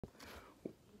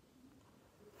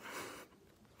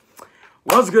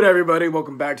What's good, everybody?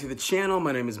 Welcome back to the channel.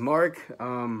 My name is Mark.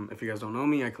 If you guys don't know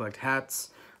me, I collect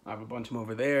hats. I have a bunch of them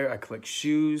over there. I collect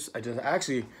shoes. I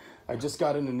just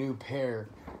got in a new pair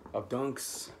of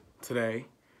Dunks today.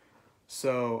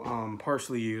 So,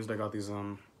 partially used. I got these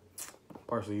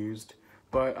partially used.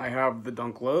 But I have the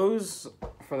Dunk Lows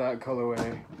for that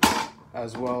colorway,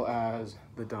 as well as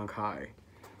the Dunk High.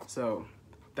 So,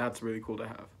 that's really cool to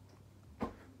have.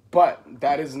 But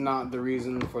that is not the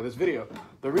reason for this video.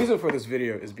 The reason for this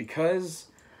video is because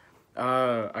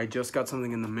I just got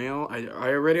something in the mail. I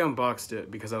already unboxed it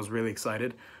because I was really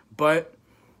excited. But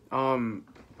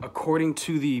according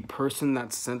to the person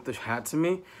that sent the hat to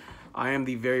me, I am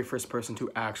the very first person to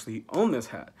actually own this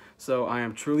hat. So I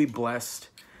am truly blessed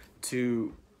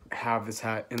to have this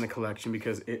hat in the collection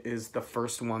because it is the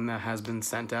first one that has been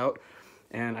sent out.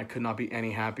 And I could not be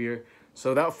any happier. So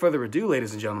without further ado,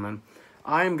 ladies and gentlemen,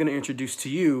 I am going to introduce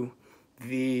to you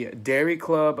the Dairy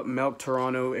Club Melk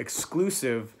Toronto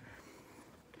exclusive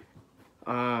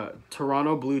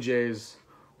Toronto Blue Jays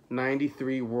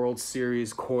 93 World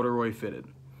Series corduroy fitted.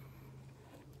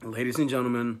 Ladies and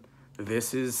gentlemen,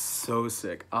 this is so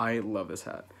sick. I love this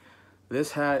hat.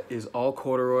 This hat is all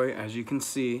corduroy, as you can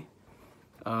see.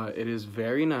 It is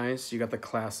very nice. You got the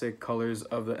classic colors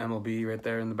of the MLB right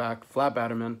there in the back, flat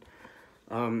batterman.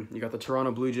 You got the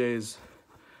Toronto Blue Jays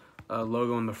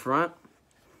logo in the front.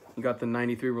 You got the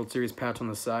 93 World Series patch on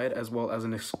the side, as well as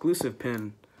an exclusive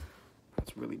pin.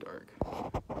 It's really dark.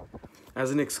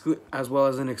 As well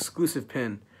as an exclusive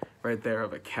pin right there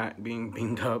of a cat being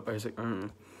beamed up. I was like,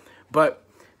 But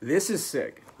this is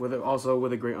sick. Also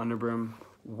with a great underbrim,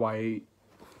 white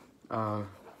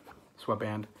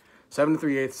sweatband. 7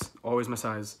 3/8, always my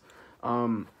size.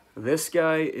 This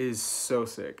guy is so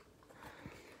sick.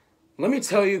 Let me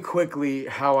tell you quickly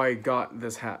how I got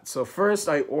this hat. So first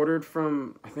I ordered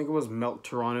from, I think it was Melk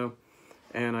Toronto,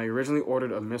 and I originally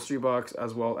ordered a mystery box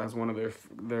as well as one of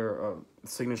their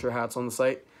signature hats on the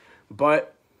site,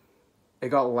 but it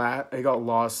got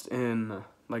lost in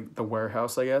like the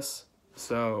warehouse, I guess.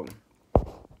 So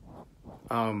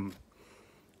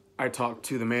I talked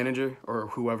to the manager or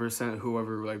whoever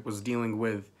like was dealing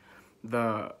with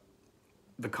the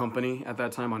company at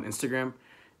that time on Instagram.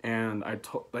 And I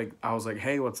was like,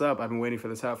 hey, what's up? I've been waiting for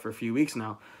this hat for a few weeks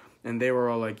now. And they were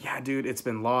all like, yeah, dude, it's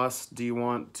been lost. Do you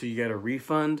want to get a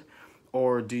refund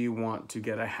or do you want to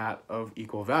get a hat of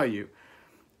equal value?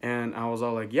 And I was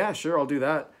all like, yeah, sure, I'll do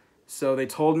that. So they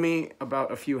told me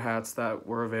about a few hats that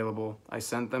were available. I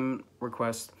sent them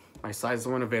requests. My sizes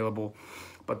weren't available.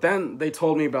 But then they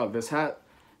told me about this hat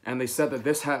and they said that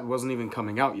this hat wasn't even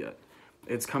coming out yet.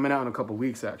 It's coming out in a couple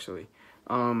weeks, actually.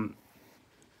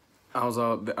 I was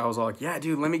all like, yeah,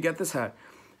 dude, let me get this hat.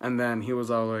 And then he was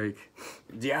all like,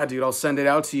 yeah, dude, I'll send it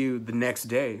out to you the next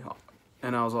day.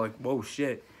 And I was like, whoa,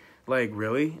 shit. Like,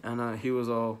 really? And he was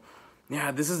all,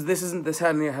 yeah, this hat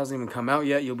hasn't even come out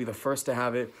yet. You'll be the first to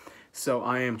have it. So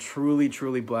I am truly,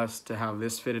 truly blessed to have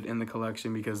this fitted in the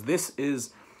collection because this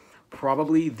is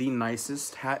probably the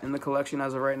nicest hat in the collection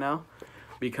as of right now.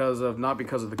 Not because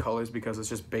of the colors, because it's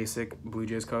just basic Blue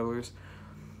Jays colors.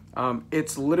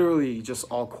 It's literally just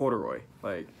all corduroy,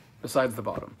 like, besides the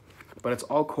bottom. But it's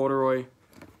all corduroy.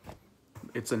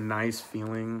 It's a nice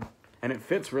feeling, and it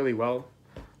fits really well.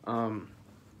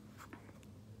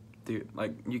 Dude,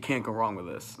 like, you can't go wrong with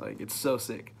this. Like, it's so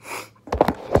sick.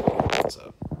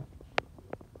 So,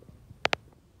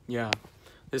 yeah,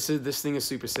 this thing is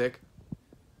super sick.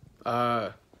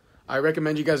 I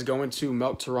recommend you guys going to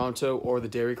Melk Toronto or the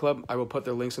Dairy Club. I will put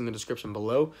their links in the description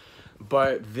below.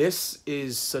 But this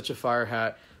is such a fire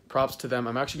hat. Props to them.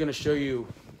 I'm actually going to show you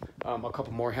a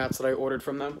couple more hats that I ordered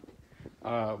from them.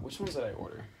 Which ones did I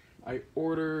order? I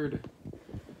ordered...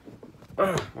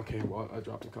 okay, well, I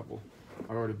dropped a couple.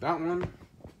 I ordered that one.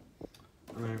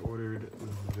 And I ordered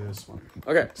this one.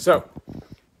 Okay, so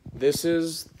this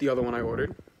is the other one I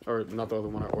ordered. Or not the other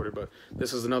one I ordered, but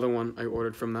this is another one I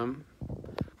ordered from them.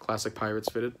 Classic Pirates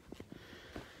fitted.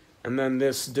 And then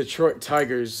this Detroit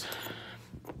Tigers...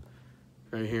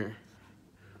 right here,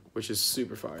 which is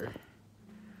super fire.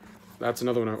 That's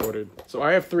another one I ordered. So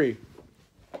I have 3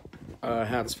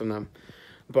 hats from them,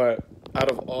 but out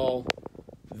of all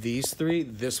these 3,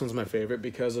 this one's my favorite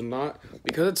because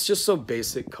it's just so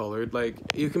basic colored. Like,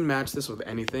 you can match this with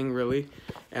anything really,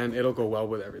 and it'll go well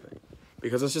with everything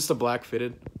because it's just a black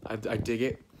fitted. I dig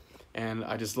it, and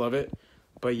I just love it.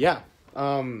 But yeah,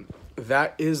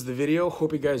 that is the video.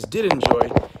 Hope you guys did enjoy.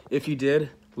 If you did,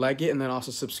 like it, and then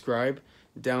also subscribe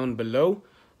down below.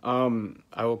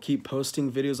 I will keep posting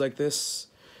videos like this,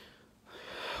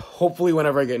 hopefully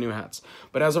whenever I get new hats.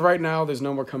 But as of right now, there's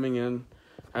no more coming in.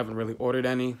 I haven't really ordered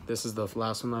any. This is the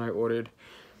last one that I ordered.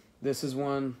 This is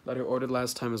one that I ordered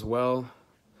last time as well.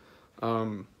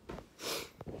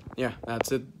 Yeah,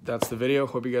 that's it. That's the video.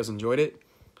 Hope you guys enjoyed it.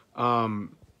 I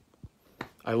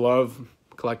love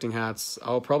collecting hats.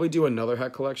 I'll probably do another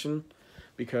hat collection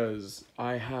because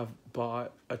I have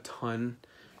bought a ton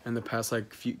in the past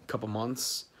like couple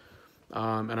months.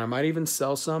 And I might even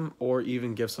sell some or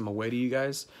even give some away to you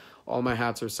guys. All my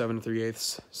hats are 7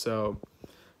 3/8. So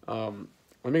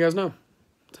let me guys know.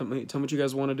 Tell me what you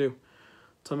guys want to do.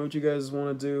 Tell me what you guys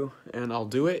want to do and I'll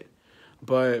do it.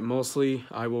 But mostly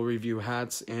I will review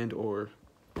hats and or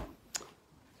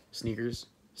sneakers.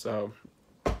 So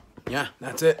yeah,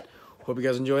 that's it. Hope you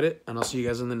guys enjoyed it and I'll see you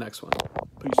guys in the next one.